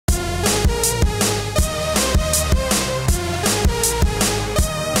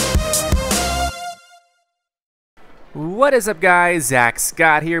What is up, guys? Zach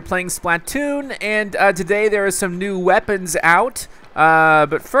Scott here playing Splatoon, and today there are some new weapons out.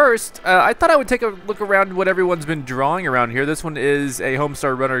 But first, I thought I would take a look around what everyone's been drawing around here. This one is a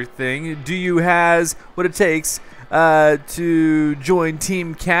Homestar Runner thing. Do you has what it takes to join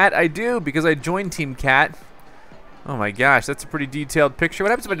Team Cat? I do, because I joined Team Cat. Oh my gosh, that's a pretty detailed picture.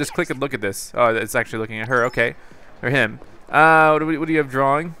 What happens if I just click and look at this? Oh, it's actually looking at her. Okay, or him. What do you have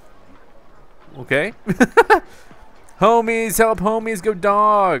drawing? Okay. Homies, help homies, go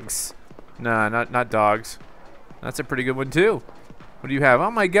dogs. Nah, not dogs. That's a pretty good one too. What do you have?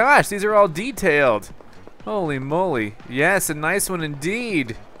 Oh my gosh, these are all detailed. Holy moly. Yes, a nice one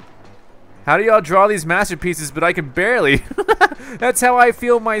indeed. How do y'all draw these masterpieces, but I can barely? That's how I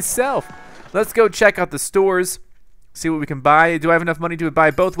feel myself. Let's go check out the stores, see what we can buy. Do I have enough money to buy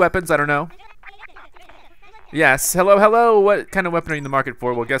both weapons? I don't know. Yes, hello, hello. What kind of weapon are you in the market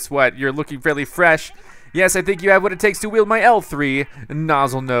for? Well, guess what? You're looking fairly fresh. Yes, I think you have what it takes to wield my L3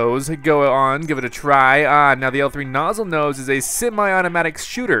 nozzle nose. Go on, give it a try. Now the L3 nozzle nose is a semi-automatic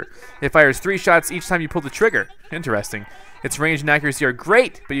shooter. It fires 3 shots each time you pull the trigger. Interesting. Its range and accuracy are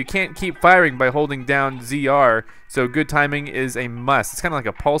great, but you can't keep firing by holding down ZR, so good timing is a must. It's kind of like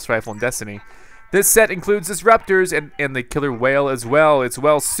a pulse rifle in Destiny. This set includes disruptors and the killer whale as well. It's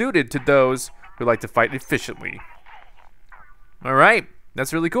well suited to those who like to fight efficiently. Alright,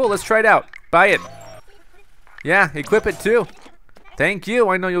 that's really cool. Let's try it out. Buy it. Yeah, equip it too. Thank you.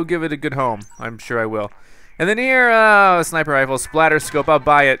 I know you'll give it a good home. I'm sure I will. And then here, sniper rifle, splatter scope. I'll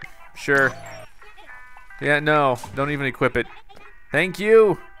buy it. Sure. Yeah, no, don't even equip it. Thank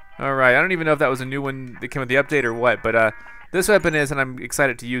you. All right, I don't even know if that was a new one that came with the update or what, but this weapon is, and I'm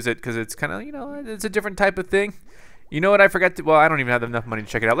excited to use it because it's kind of, you know, it's a different type of thing. You know what I forgot to? Well, I don't even have enough money to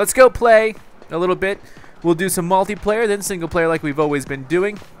check it out. Let's go play a little bit. We'll do some multiplayer, then single player like we've always been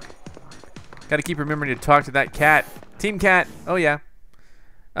doing. Gotta keep remembering to talk to that cat. Team Cat, oh yeah.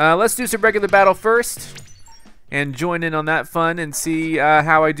 Let's do some regular battle first and join in on that fun and see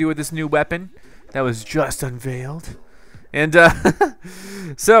how I do with this new weapon that was just unveiled. And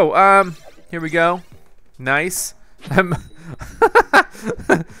so, here we go. Nice.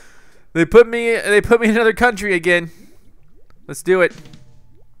 They put me in another country again. Let's do it.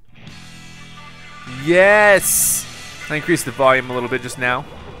 Yes. I increased the volume a little bit just now.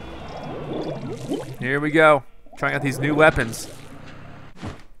 Here we go. Trying out these new weapons.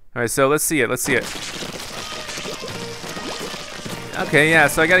 Alright, so let's see it. Let's see it. Okay, yeah,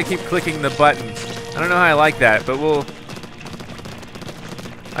 so I gotta keep clicking the button. I don't know how I like that, but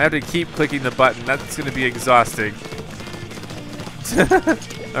I have to keep clicking the button. That's gonna be exhausting.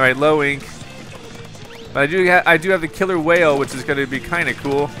 Alright, low ink. But I do have the killer whale, which is gonna be kinda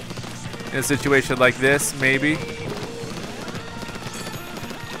cool in a situation like this, maybe.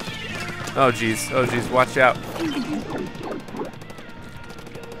 Oh geez, watch out.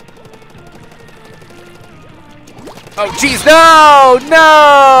 Oh geez,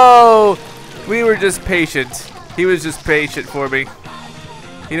 no! We were just patient. He was just patient for me.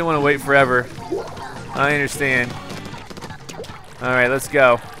 He didn't want to wait forever. I understand. Alright, let's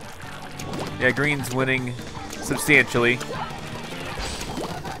go. Yeah, green's winning substantially.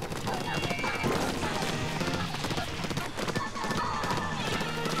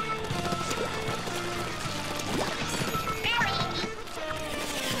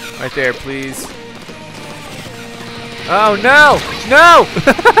 Right there, please. Oh no! No!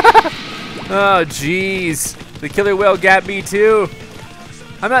 Oh jeez. The killer whale got me too.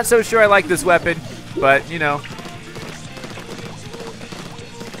 I'm not so sure I like this weapon, but you know.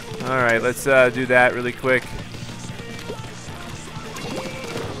 Alright, let's do that really quick.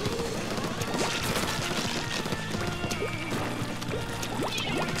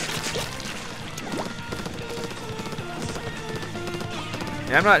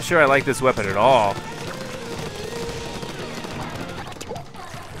 Yeah, I'm not sure I like this weapon at all.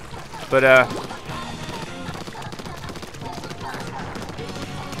 But,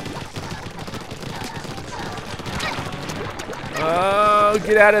 oh,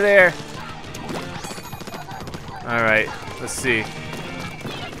 get out of there. Alright, let's see.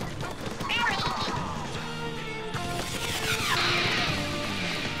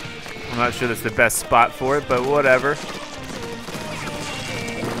 I'm not sure that's the best spot for it, but whatever.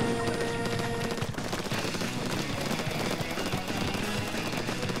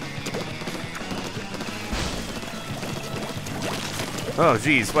 Oh,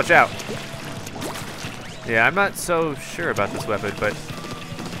 geez, watch out. Yeah, I'm not so sure about this weapon, but...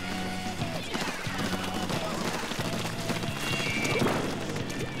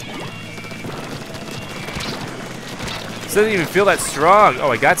 This doesn't even feel that strong. Oh,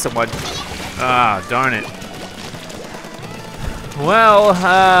 I got someone. Ah, darn it. Well,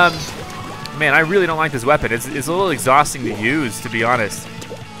 man, I really don't like this weapon. It's a little exhausting to use, to be honest.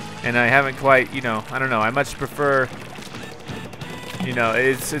 And I haven't quite, you know, I don't know. I much prefer, you know,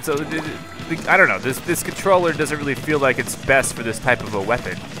 I don't know. This controller doesn't really feel like it's best for this type of a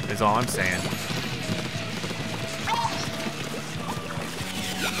weapon, is all I'm saying.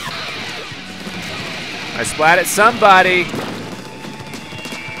 I splat at somebody.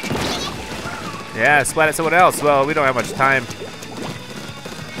 Yeah, splat at someone else. Well, we don't have much time.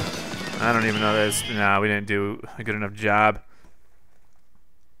 I don't even know this. No, we didn't do a good enough job.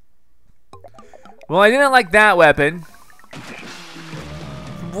 Well, I didn't like that weapon.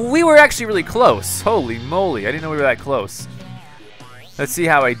 We were actually really close. Holy moly, I didn't know we were that close. Let's see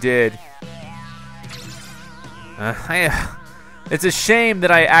how I did. It's a shame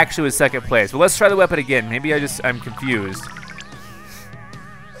that I actually was second place. Well, let's try the weapon again. Maybe I'm confused.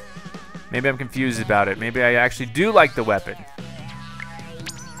 Maybe I'm confused about it. Maybe I actually do like the weapon.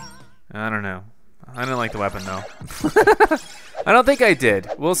 I don't know. I don't like the weapon, though. I don't think I did.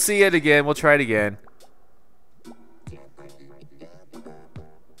 We'll see it again. We'll try it again.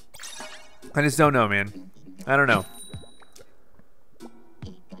 I just don't know, man. I don't know.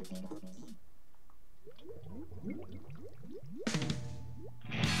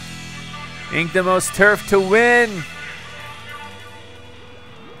 Ink the most turf to win.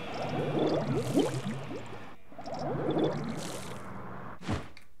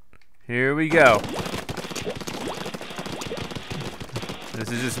 Here we go. This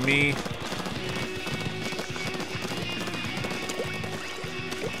is just me.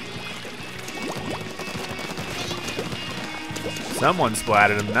 Someone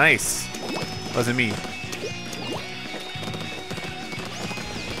splatted him. Nice. Wasn't me.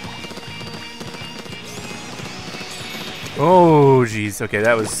 Oh, jeez. Okay,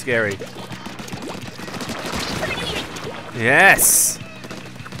 that was scary. Yes.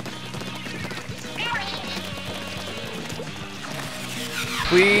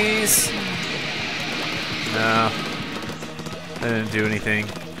 Please. No. That didn't do anything.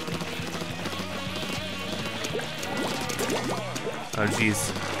 Oh,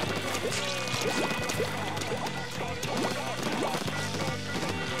 jeez.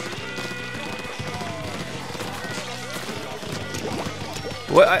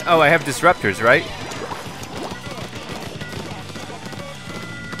 What? Oh, I have disruptors, right?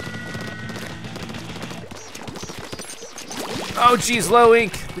 Oh, jeez, low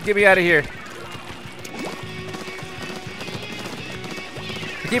ink. Get me out of here.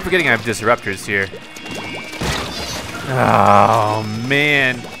 I keep forgetting I have disruptors here. Oh,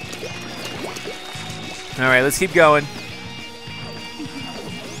 man. All right, let's keep going.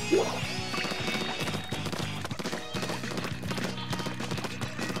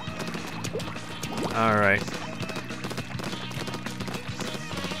 All right.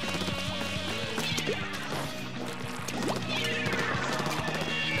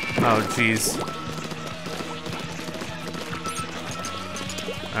 Oh, jeez.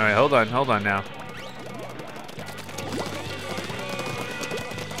 All right, hold on now.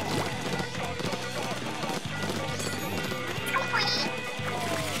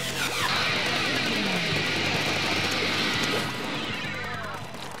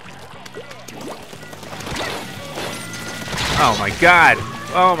 Oh my god.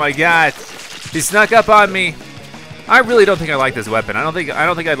 Oh my god. He snuck up on me. I really don't think I like this weapon. I don't think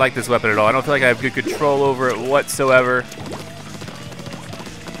I like this weapon at all. I don't feel like I have good control over it whatsoever.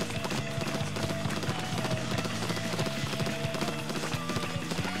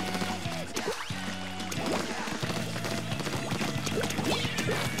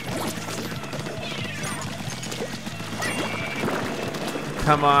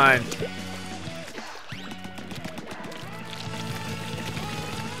 Come on.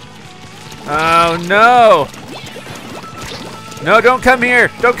 Oh no! No, don't come here!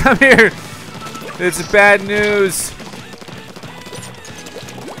 Don't come here! It's bad news.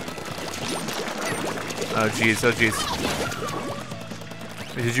 Oh jeez, oh jeez.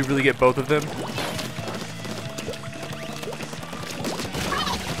 Did you really get both of them?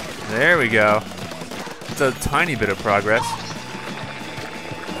 There we go. It's a tiny bit of progress.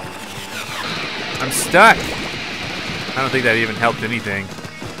 I'm stuck! I don't think that even helped anything.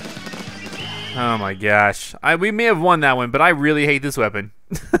 Oh my gosh. We may have won that one, but I really hate this weapon.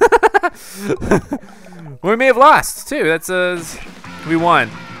 We may have lost too. That's we won.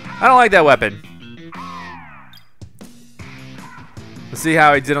 I don't like that weapon. Let's see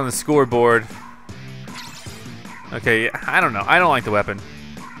how I did on the scoreboard. Okay, I don't know. I don't like the weapon.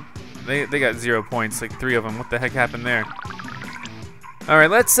 They got 0 points, like 3 of them. What the heck happened there? All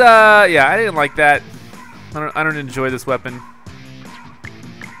right, let's yeah, I didn't like that. I don't enjoy this weapon.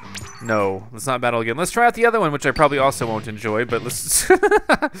 No, let's not battle again. Let's try out the other one, which I probably also won't enjoy, but let's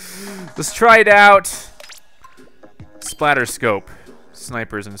let's try it out. Splatter scope.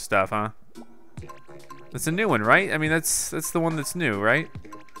 Snipers and stuff, huh? That's a new one, right? I mean, that's the one that's new, right?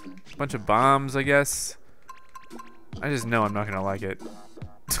 A bunch of bombs, I guess. I just know I'm not gonna like it.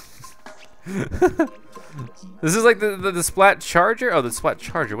 This is like the splat charger. Oh, the splat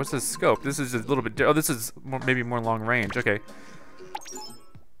charger. What's the scope? This is a little bit. Oh, this is maybe more long range. Okay.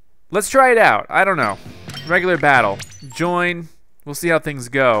 Let's try it out. I don't know. Regular battle. Join. We'll see how things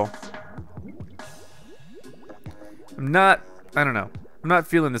go. I don't know. I'm not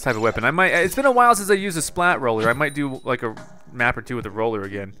feeling this type of weapon. It's been a while since I used a splat roller. I might do like a map or two with a roller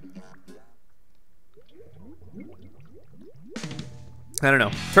again. I don't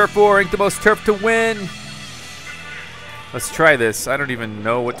know. Turf war, Inkling turf to win. Let's try this. I don't even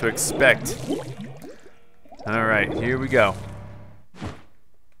know what to expect. All right, here we go.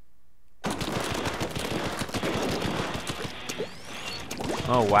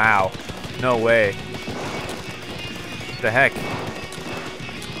 Oh, wow. No way. What the heck?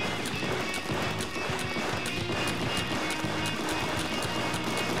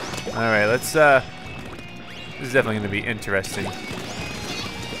 All right, let's, this is definitely going to be interesting.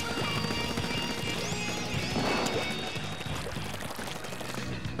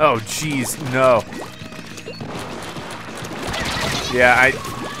 Oh, jeez, no. Yeah,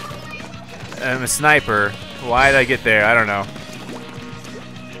 I'm a sniper. Why did I get there? I don't know.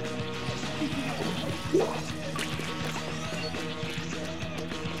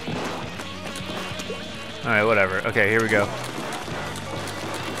 Alright, whatever. Okay, here we go.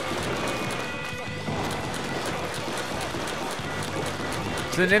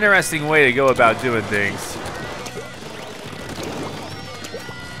 It's an interesting way to go about doing things.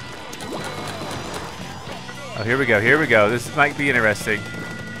 Oh, here we go, here we go. This might be interesting.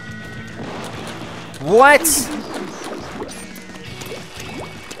 What?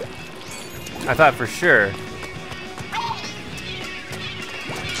 I thought for sure.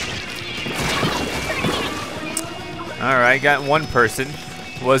 Alright, got one person.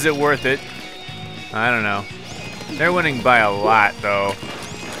 Was it worth it? I don't know. They're winning by a lot, though.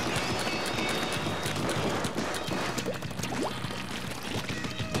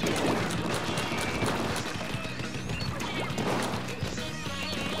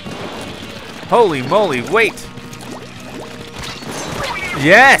 Holy moly, wait!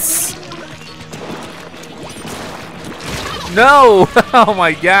 Yes! No! Oh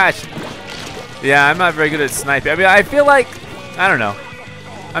my gosh! Yeah, I'm not very good at sniping. I mean, I feel like, I don't know.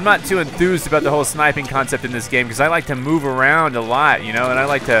 I'm not too enthused about the whole sniping concept in this game because I like to move around a lot, you know, and I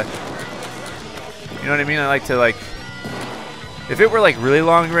like to, you know what I mean? I like to, like, if it were like really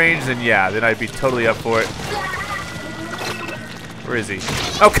long range, then yeah, then I'd be totally up for it. Where is he?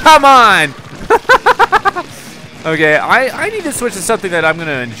 Oh, come on! Okay, I need to switch to something that I'm going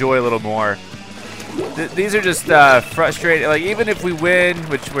to enjoy a little more. These are just frustrating. Like, even if we win,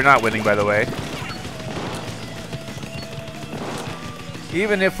 which we're not winning, by the way.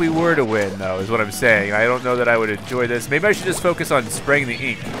 Even if we were to win, though, is what I'm saying. I don't know that I would enjoy this. Maybe I should just focus on spraying the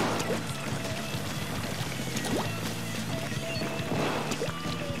ink.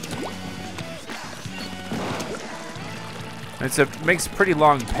 It makes pretty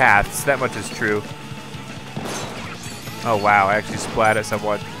long paths. That much is true. Oh, wow. I actually splat at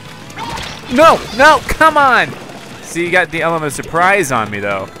someone. No! No! Come on! See, you got the element of surprise on me,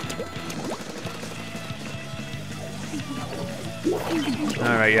 though.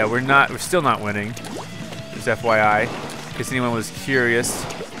 Alright, yeah, we're still not winning. Just FYI. In case anyone was curious.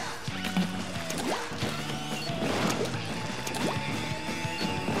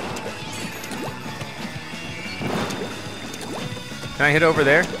 Can I hit over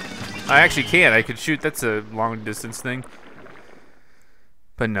there? I actually can. I could shoot. That's a long distance thing.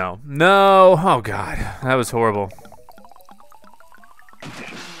 But no. No! Oh god. That was horrible.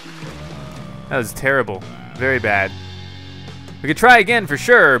 That was terrible. Very bad. We could try again for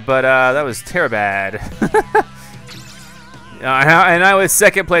sure, but that was terrible bad. And I was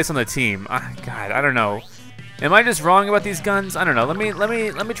second place on the team. God, I don't know. Am I just wrong about these guns? I don't know. Let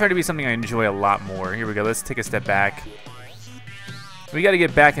me try to be something I enjoy a lot more. Here we go. Let's take a step back. We got to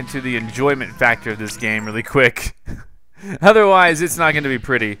get back into the enjoyment factor of this game really quick. Otherwise, it's not going to be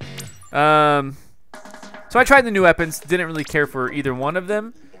pretty. So I tried the new weapons. Didn't really care for either one of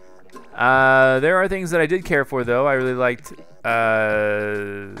them. There are things that I did care for, though. I really liked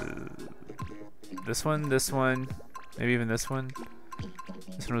this one, maybe even this one.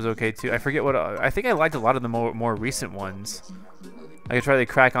 This one was okay too. I forget what. I think I liked a lot of the more recent ones. I could try the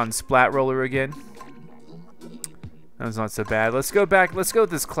crack on splat roller again. That was not so bad. Let's go back. Let's go with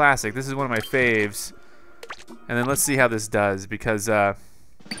this classic. This is one of my faves. And then let's see how this does, because it's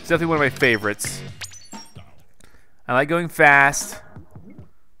definitely one of my favorites. I like going fast.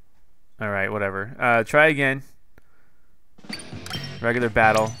 Alright, whatever. Try again. Regular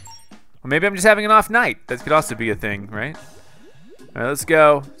battle. Or maybe I'm just having an off night. That could also be a thing, right? Alright, let's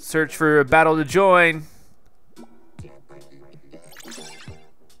go. Search for a battle to join.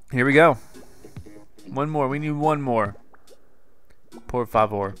 Here we go. One more. We need one more. Por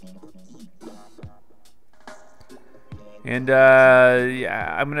favor. And,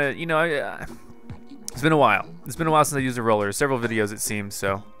 yeah, I'm gonna, you know, it's been a while. It's been a while since I used a roller. Several videos, it seems,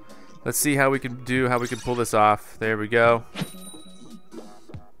 so. Let's see how we can do, how we can pull this off. There we go.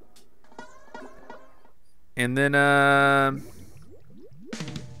 And then, alright,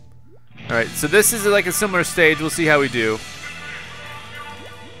 so this is like a similar stage. We'll see how we do.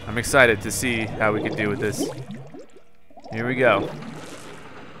 I'm excited to see how we can do with this. Here we go.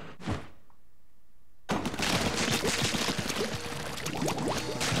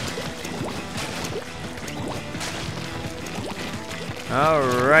 All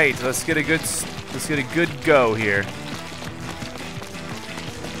right, let's get a good go here.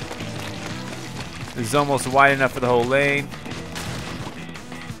 This is almost wide enough for the whole lane.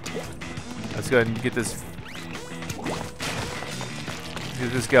 Let's go ahead and get this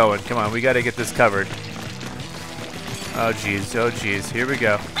going. Come on, we got to get this covered. Oh geez, oh geez. Here we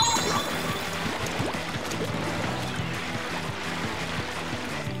go.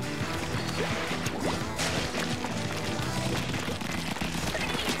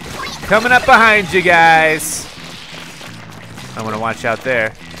 Coming up behind you guys. I want to watch out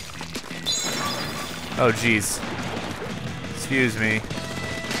there. Oh geez. Excuse me.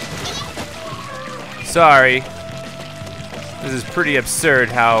 Sorry. This is pretty absurd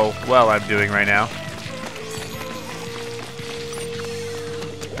how well I'm doing right now.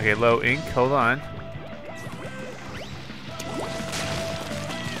 Okay, low ink. Hold on.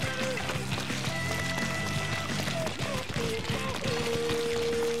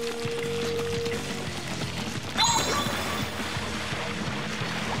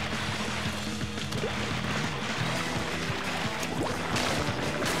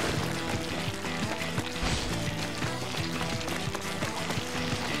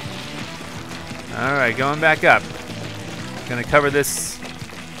 All right, going back up. Gonna cover this.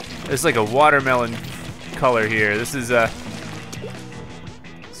 This is like a watermelon color here. This is let's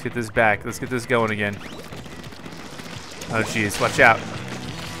get this back. Let's get this going again. Oh geez, watch out.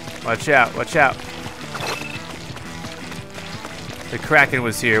 Watch out, watch out. The Kraken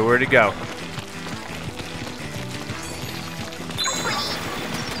was here. Where'd it go?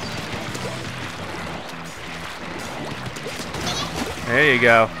 There you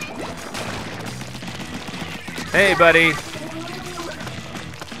go. Hey, buddy.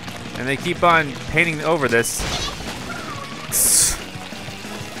 And they keep on painting over this.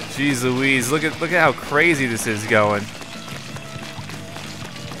 Jeez Louise, look at how crazy this is going.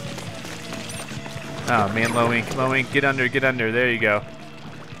 Oh man, low ink, get under, there you go.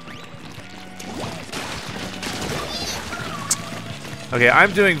 Okay,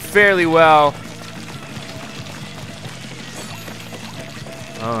 I'm doing fairly well.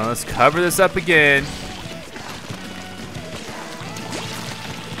 Oh, let's cover this up again.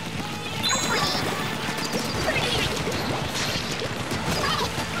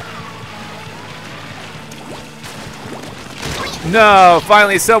 No,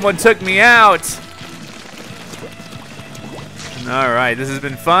 finally someone took me out. All right, this has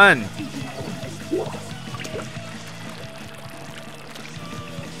been fun.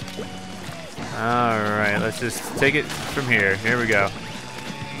 All right, let's just take it from here. Here we go.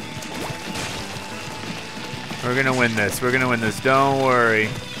 We're gonna win this. We're gonna win this. Don't worry.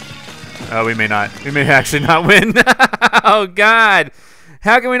 Oh, we may not. We may actually not win. Oh God,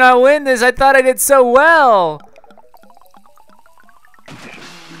 how can we not win this? I thought I did so well.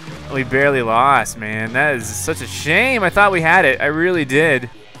 We barely lost, man. That is such a shame. I thought we had it. I really did.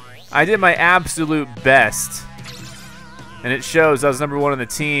 I did my absolute best. And it shows. I was #1 on the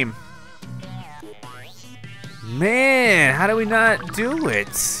team. Man, how do we not do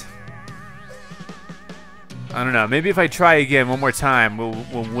it? I don't know. Maybe if I try again one more time, we'll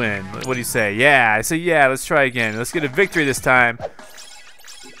win. What do you say? Yeah, I say yeah. Let's try again. Let's get a victory this time.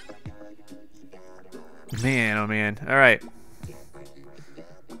 Man, oh man. All right.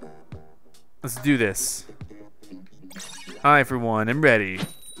 Let's do this. I, for one, am ready. I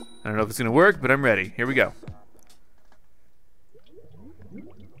don't know if it's gonna work, but I'm ready. Here we go.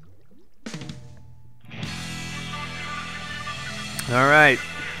 All right.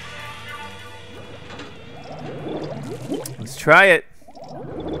 try it.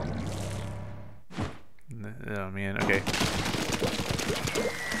 Oh man, okay.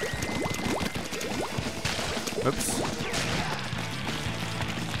 Oops.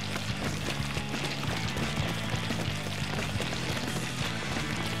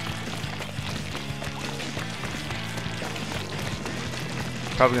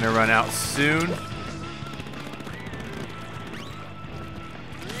 Probably gonna run out soon.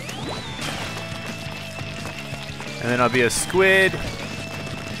 And then I'll be a squid.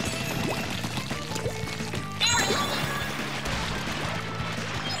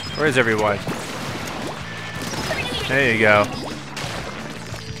 Where's everyone? There you go.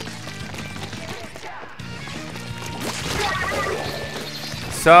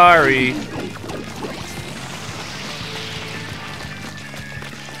 Sorry.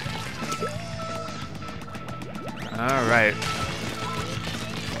 All right.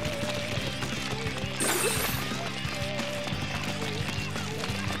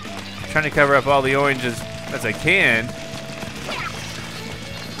 Trying to cover up all the oranges as I can.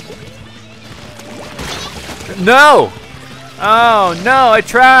 No! Oh no, I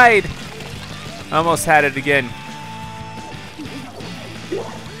tried! Almost had it again.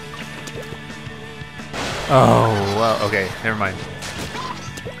 Oh, well, okay, never mind.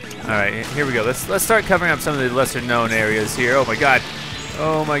 Alright, here we go. Let's start covering up some of the lesser known areas here. Oh my god.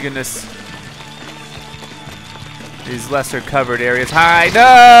 Oh my goodness. These lesser covered areas. Hi,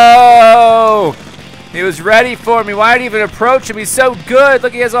 no! He was ready for me. Why did he even approach him? He's so good.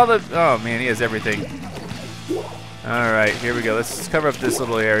 Look, he has all the, oh man, he has everything. All right, here we go. Let's cover up this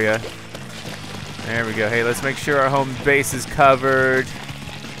little area. There we go. Hey, let's make sure our home base is covered.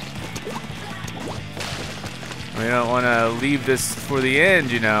 We don't want to leave this for the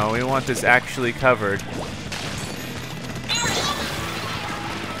end, you know. We want this actually covered.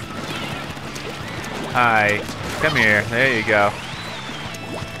 Hi. Come here. There you go.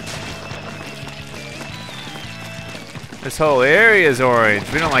 This whole area is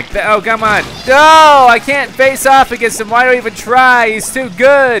orange. We don't like that. Oh, come on. No! I can't face off against him. Why do I even try? He's too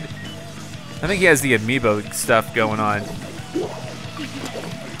good. I think he has the amiibo stuff going on.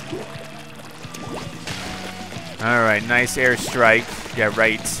 All right, nice airstrike. Yeah,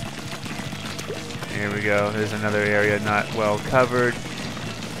 right. Here we go. There's another area not well covered.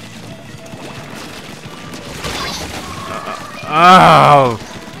 Oh,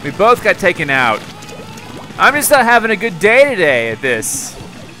 we both got taken out. I'm just not having a good day today at this.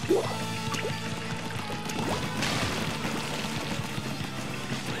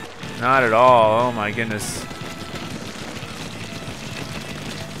 Not at all. Oh my goodness.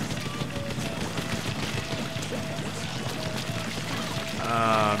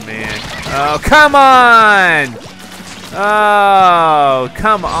 Oh man. Oh, come on! Oh,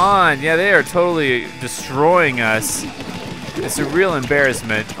 come on. Yeah, they are totally destroying us. It's a real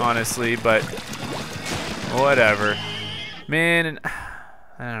embarrassment, honestly, but whatever. Man,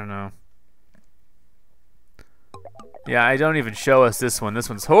 I don't know. Yeah, I don't even show us this one. This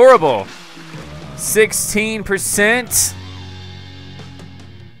one's horrible. 16%?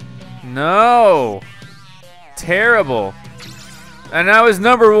 No. Terrible. And I was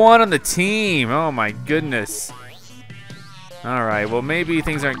 #1 on the team. Oh my goodness. All right, well maybe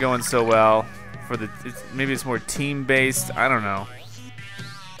things aren't going so well for the, maybe it's more team based. I don't know.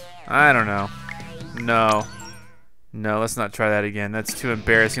 I don't know. No. No, let's not try that again. That's too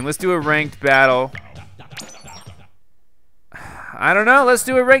embarrassing. Let's do a ranked battle. I don't know. Let's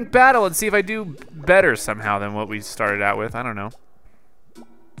do a ranked battle and see if I do better somehow than what we started out with. I don't know.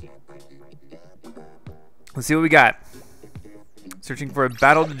 Let's see what we got. Searching for a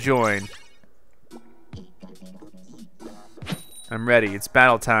battle to join. I'm ready. It's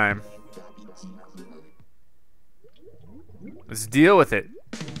battle time. Let's deal with it.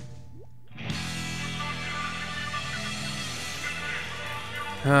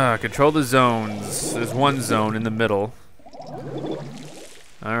 Control the zones. There's one zone in the middle.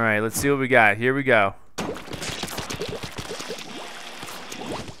 All right, let's see what we got. Here we go.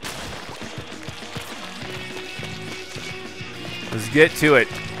 Let's get to it.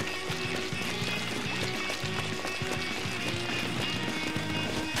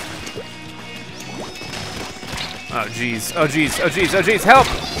 Oh, jeez. Oh, jeez. Oh, jeez. Oh, jeez. Help!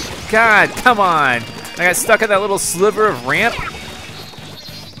 God, come on. I got stuck in that little sliver of ramp.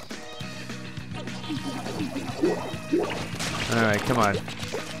 All right, come on.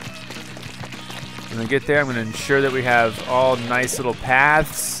 When I get there, I'm going to ensure that we have all nice little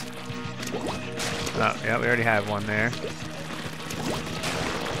paths. Oh, yeah, we already have one there.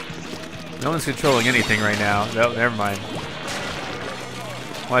 No one's controlling anything right now. No, never mind.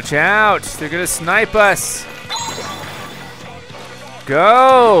 Watch out! They're going to snipe us!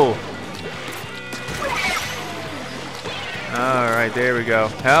 Go! Alright, there we go.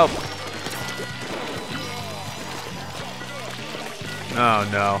 Help! Oh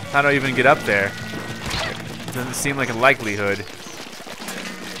no. How do I even get up there? Doesn't seem like a likelihood.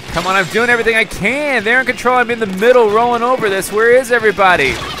 Come on, I'm doing everything I can. They're in control. I'm in the middle rolling over this. Where is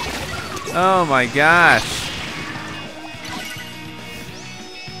everybody? Oh my gosh.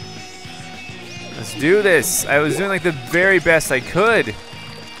 Let's do this. I was doing like the very best I could.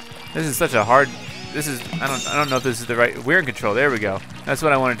 This is such a hard, I don't know if this is the right, we're in control. There we go. That's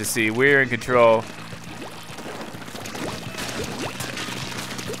what I wanted to see. We're in control.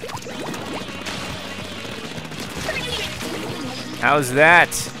 How's that?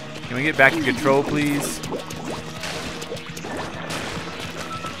 Can we get back in control, please?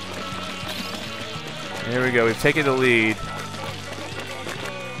 There we go. We've taken the lead.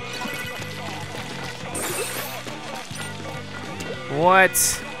 What?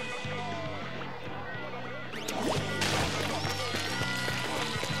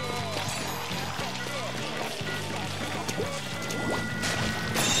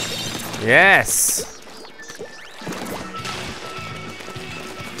 Yes.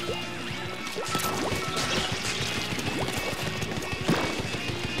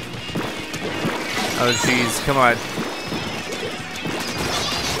 Oh, jeez, come on.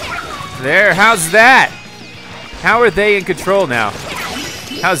 There, how's that? How are they in control now?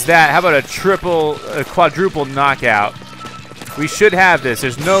 How's that? How about a quadruple knockout? We should have this.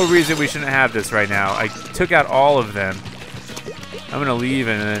 There's no reason we shouldn't have this right now. I took out all of them. I'm gonna leave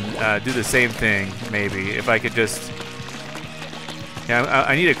and then do the same thing, maybe. If I could just... Yeah,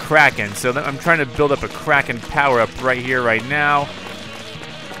 I need a Kraken, so I'm trying to build up a Kraken power-up right here, right now.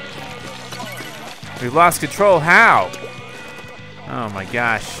 We've lost control. How? Oh my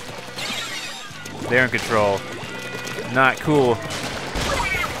gosh. They're in control. Not cool.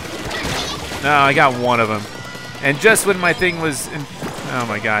 No, I got one of them. And just when my thing was in, oh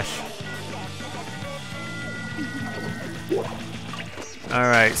my gosh.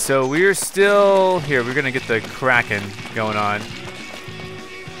 Alright, so we're still here. We're gonna get the Kraken going on.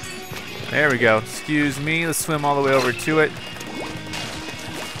 There we go. Excuse me. Let's swim all the way over to it.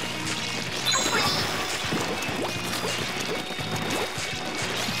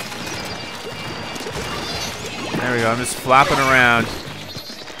 There we go, I'm just flopping around.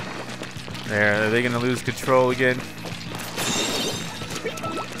 There, are they gonna lose control again?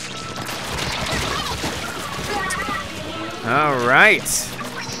 All right.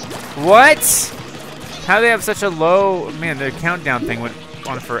 What? How do they have such a low, man, their countdown thing went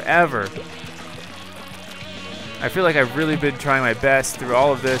on forever. I feel like I've really been trying my best through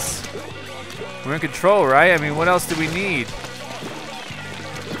all of this. We're in control, right? I mean, what else do we need?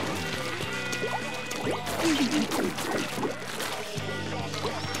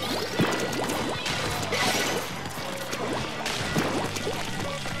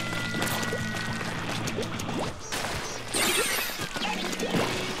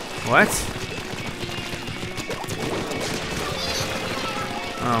 What?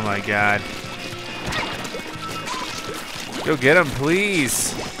 Oh my god. Go get him,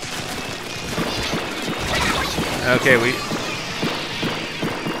 please. Okay,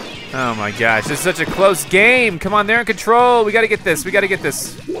 oh my gosh, this is such a close game. Come on, they're in control. We gotta get this. We gotta get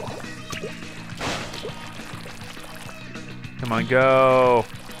this. Come on, go.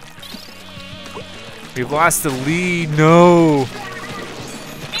 We've lost the lead. No.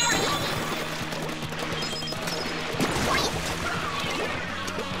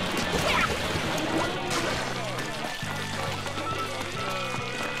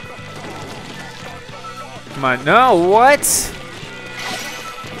 Come on, no, what?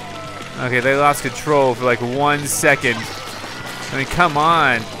 Okay, they lost control for like 1 second. I mean, come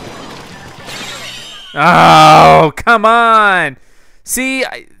on. Oh, come on. See,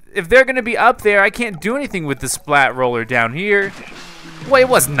 if they're gonna be up there, I can't do anything with the splat roller down here. Well, it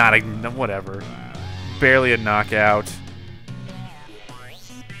was not a, whatever. Barely a knockout.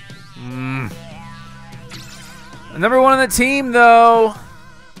 Number one on the team, though.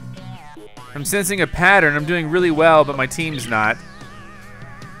 I'm sensing a pattern. I'm doing really well, but my team's not.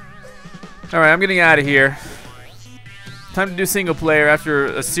 All right, I'm getting out of here. Time to do single player after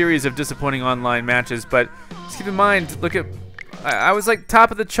a series of disappointing online matches, but just keep in mind, look at, I was like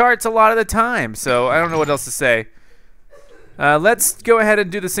top of the charts a lot of the time, so I don't know what else to say. Let's go ahead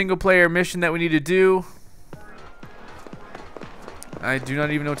and do the single player mission that we need to do. I do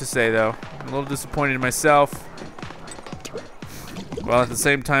not even know what to say, though. I'm a little disappointed in myself, while at the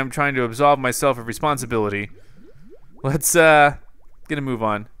same time trying to absolve myself of responsibility. Let's get a move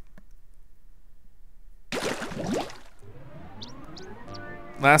on.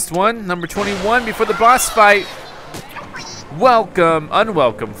 Last one, number 21 before the boss fight. Welcome,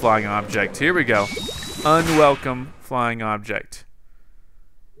 unwelcome flying object. Here we go. Unwelcome flying object.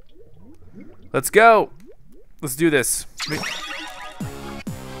 Let's go. Let's do this.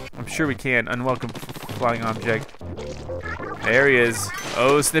 I'm sure we can. Unwelcome flying object. There he is.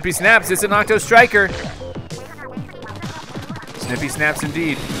 Oh, Snippy Snaps. It's an Octo Striker. Snippy Snaps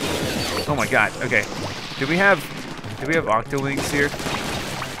indeed. Oh my god. Okay. Do we have Octolings here?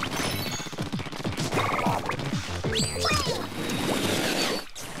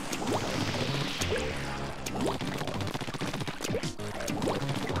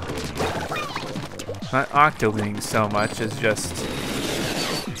 Not Octolings so much as just...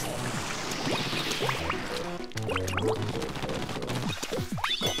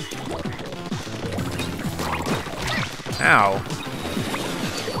 Ow.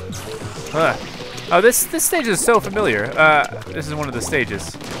 Oh, this stage is so familiar. This is one of the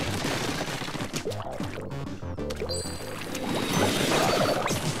stages.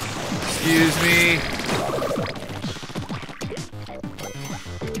 Excuse me.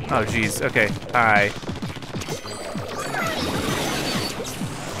 Oh, jeez. Okay. Hi.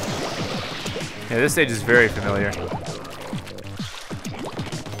 Yeah, this stage is very familiar.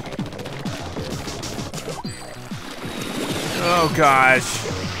 Oh, gosh.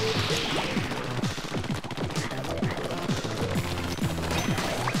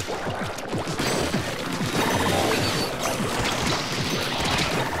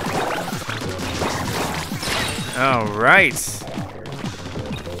 All right.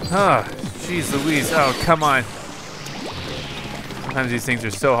 Oh, jeez Louise. Oh, come on. Sometimes these things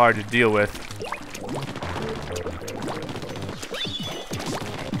are so hard to deal with.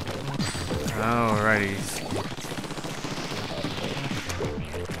 Alrighty.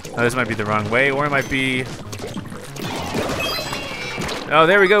 Oh, this might be the wrong way, or it might be... Oh,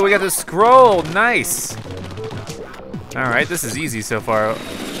 there we go. We got the scroll. Nice. Alright, this is easy so far.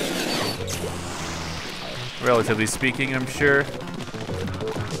 Relatively speaking, I'm sure.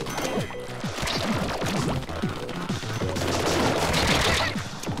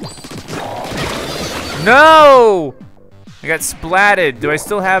 No! I got splatted. Do I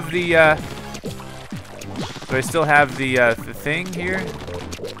still have the the thing here?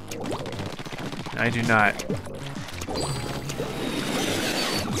 I do not.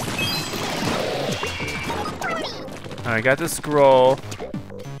 I got the scroll.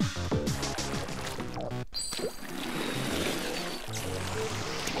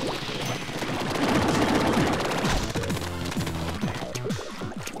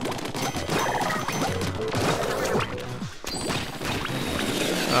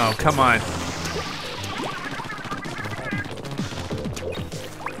 Oh, come on.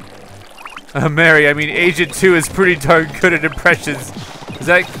 Mary, I mean, Agent 2 is pretty darn good at impressions. Is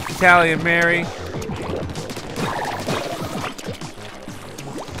that Callie and Mary?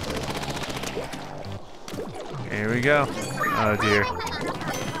 Here we go. Oh, dear.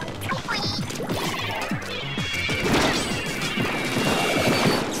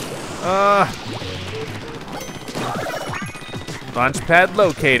 Launch pad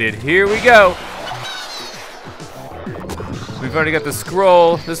located. Here we go. We've already got the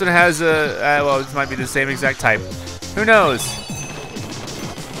scroll. This one has a, well, this might be the same exact type. Who knows?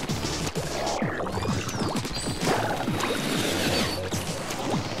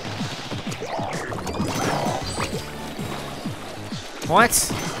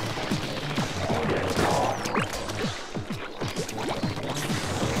 What?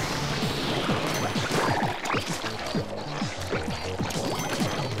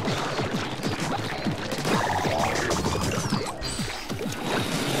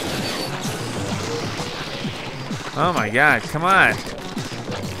 Oh my god, come on.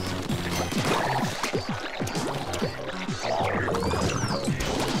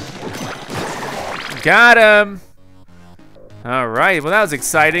 Got him! Alright, well that was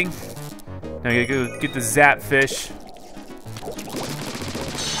exciting. Now I gotta go get the zap fish.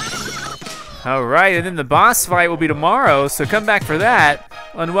 Alright, and then the boss fight will be tomorrow, so come back for that.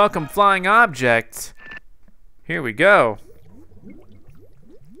 Unwelcome flying object. Here we go.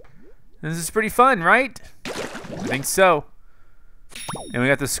 This is pretty fun, right? I think so. And we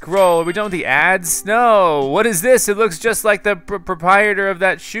got the scroll. Are we done with the ads? No. What is this? It looks just like the proprietor of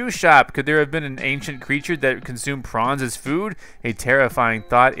that shoe shop. Could there have been an ancient creature that consumed prawns as food? A terrifying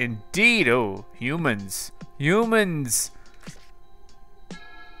thought indeed. Oh, humans. Humans.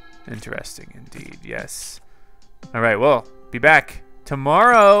 Interesting indeed, yes. All right, well, be back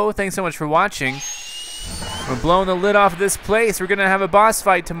tomorrow. Thanks so much for watching. We're blowing the lid off of this place. We're gonna have a boss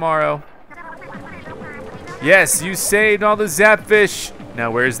fight tomorrow. Yes, you saved all the zapfish.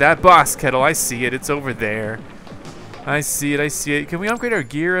 Now where's that boss kettle? I see it. It's over there. I see it. I see it. Can we upgrade our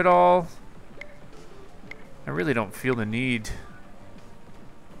gear at all? I really don't feel the need.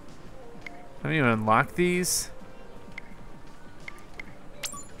 Haven't even unlocked these.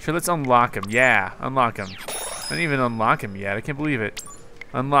 Sure, let's unlock them. Yeah, unlock them. I didn't even unlock them yet. I can't believe it.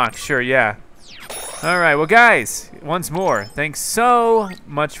 Unlock. Sure, yeah. All right. Well, guys, once more, thanks so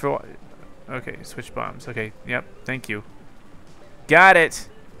much for. Okay, switch bombs. Okay. Yep. Thank you. Got it.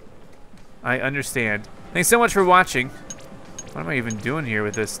 I understand. Thanks so much for watching. What am I even doing here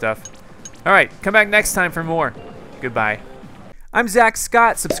with this stuff? All right, come back next time for more. Goodbye. I'm Zach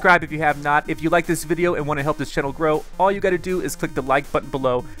Scott. Subscribe if you have not. If you like this video and want to help this channel grow, all you got to do is click the like button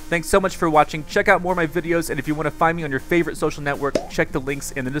below. Thanks so much for watching. Check out more of my videos, and if you want to find me on your favorite social network, check the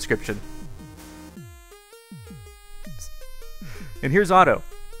links in the description. And here's Otto.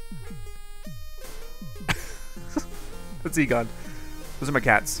 That's Egon. Those are my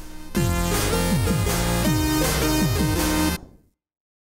cats.